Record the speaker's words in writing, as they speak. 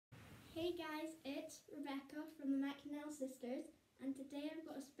Hey guys, it's Rebecca from the McDonell Sisters, and today I've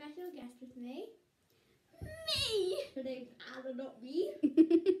got a special guest with me. Me! Her name's Anna, not me.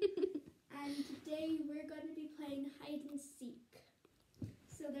 And today we're going to be playing hide and seek.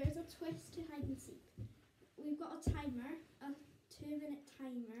 So there's a twist to hide and seek. We've got a timer, a 2-minute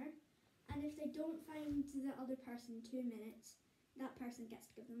timer, and if they don't find the other person in 2 minutes, that person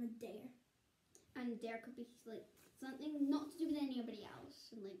gets to give them a dare. And dare could be like something not to do with anybody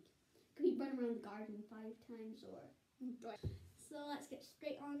else, and like could be run around the garden 5 times or. So let's get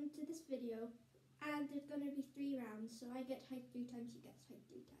straight on to this video, and there's going to be 3 rounds. So I get to hide 3 times, you get to hide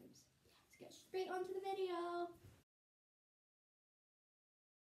 3 times. Let's get straight on to the video.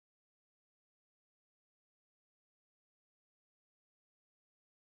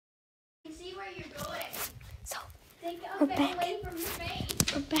 You see where you're going. So take it a bit away from your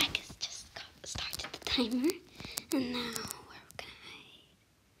face. Rebecca's just started the timer, and now we're gonna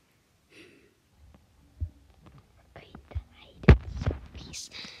hide in Sophie's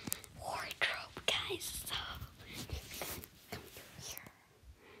wardrobe, guys. So it's gonna come through here,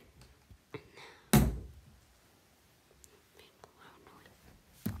 and now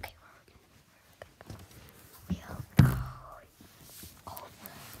okay, where we're gonna go? We'll go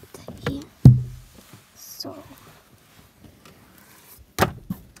over to here. So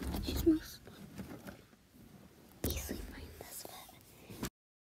she's most easily find this bit.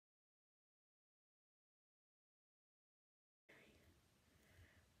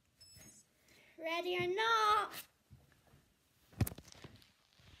 Ready or not?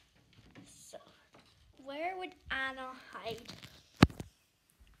 So, where would Anna hide?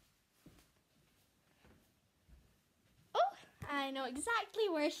 Oh, I know exactly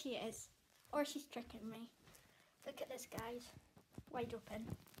where she is. Or she's tricking me. Look at this, guys. Wide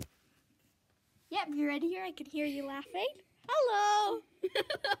open. Yep, you ready here? I can hear you laughing. Hello!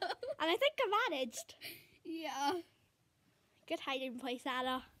 And I think I managed. Yeah. Good hiding place,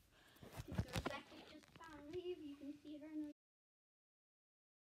 Anna.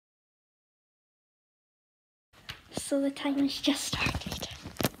 So the time has just started.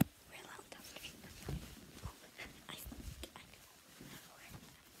 We're allowed to I know where I'm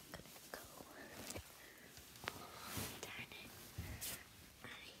gonna go. Oh, darn it.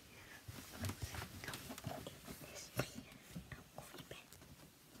 Come this way. I'll creep in.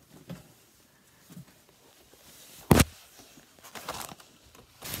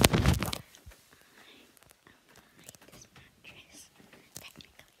 This mattress,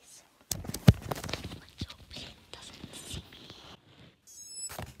 technically, so let's hope he doesn't see me.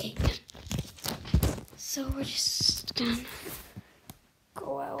 Okay, so we're just gonna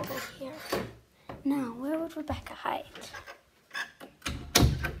go over here. Now, where would Rebecca hide?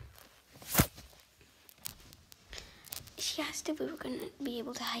 She asked if we were gonna be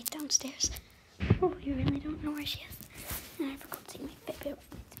able to hide downstairs. Oh, we really don't know where she is. And I forgot to take my Fitbit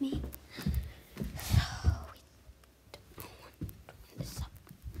with me. So we don't want this up.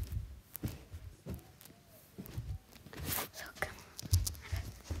 So come on.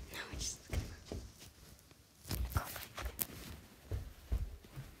 Now we're just gonna go back.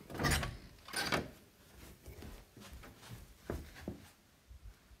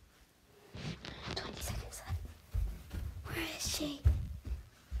 20 seconds left. Where is she?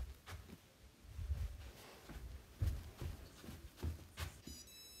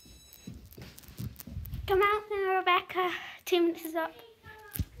 Come out now, Rebecca. 2 minutes is up.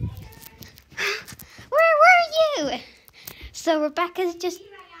 Where were you? So Rebecca's just.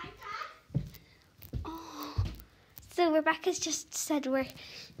 Oh. So Rebecca's just said we're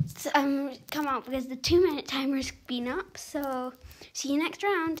come out because the 2-minute timer's been up. So see you next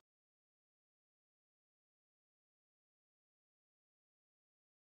round.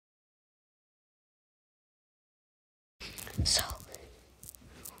 So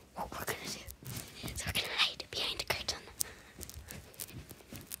what we're gonna do is we're gonna hide behind the curtain.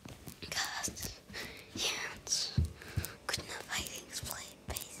 Because yeah, it's good enough hiding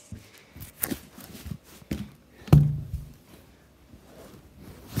place.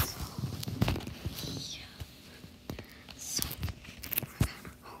 So we're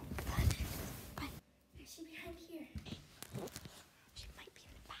gonna hope that is she behind here? She might be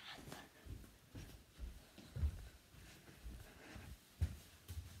in the bath.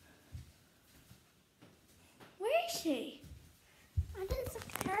 Where is she? I didn't see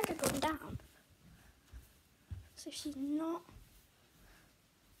her going down. So she's not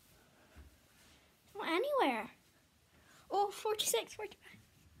anywhere. Oh, 46, 45.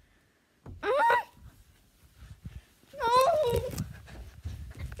 No! No!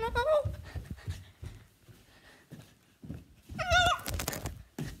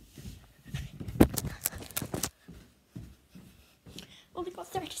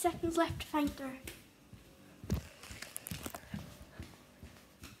 seconds left to find her.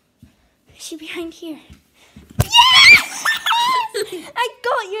 Is she behind here? Yes! I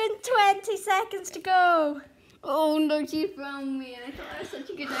got you in 20 seconds to go. Oh no, she found me, and I thought that was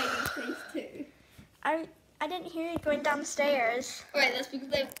such a good hiding place too. I didn't hear you going downstairs. Right, that's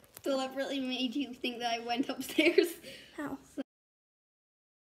because I deliberately made you think that I went upstairs. How?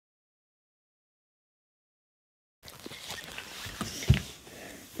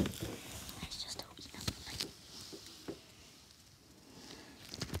 Let's just open up.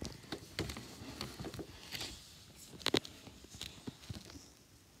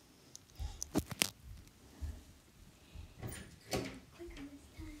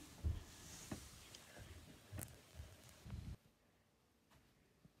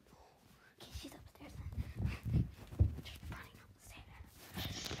 Okay, she's upstairs then. Just running upstairs.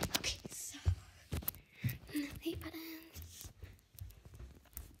 Okay, so the buttons.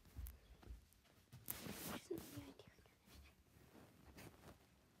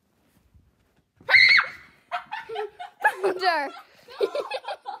 Found her.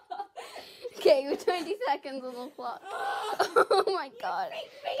 Okay, you're 20 seconds on the clock. Oh my god.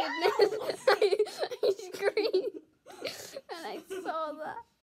 Goodness. I screamed. And I saw that.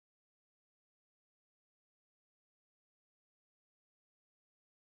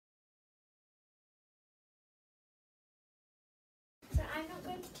 So I'm not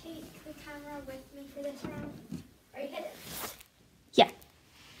going to take the camera with me for this round. Are you hidden? Yeah.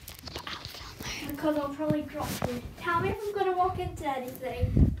 Because I'll probably drop you. Tell me if I'm going to walk into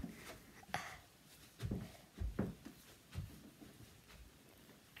anything.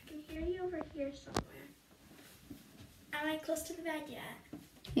 I can hear you over here somewhere. Am I close to the bed yet?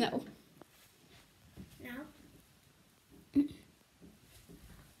 No. No?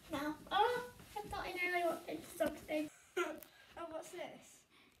 No? Oh, I thought I nearly walked into something. Oh, what's this?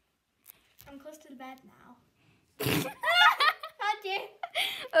 I'm close to the bed now. Had you?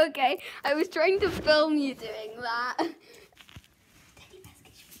 Okay, I was trying to film you doing that. Teddy bears,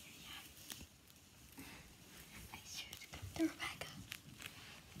 get you here, yeah. I should come to Rebecca.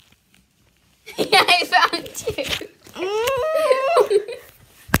 Yeah, I found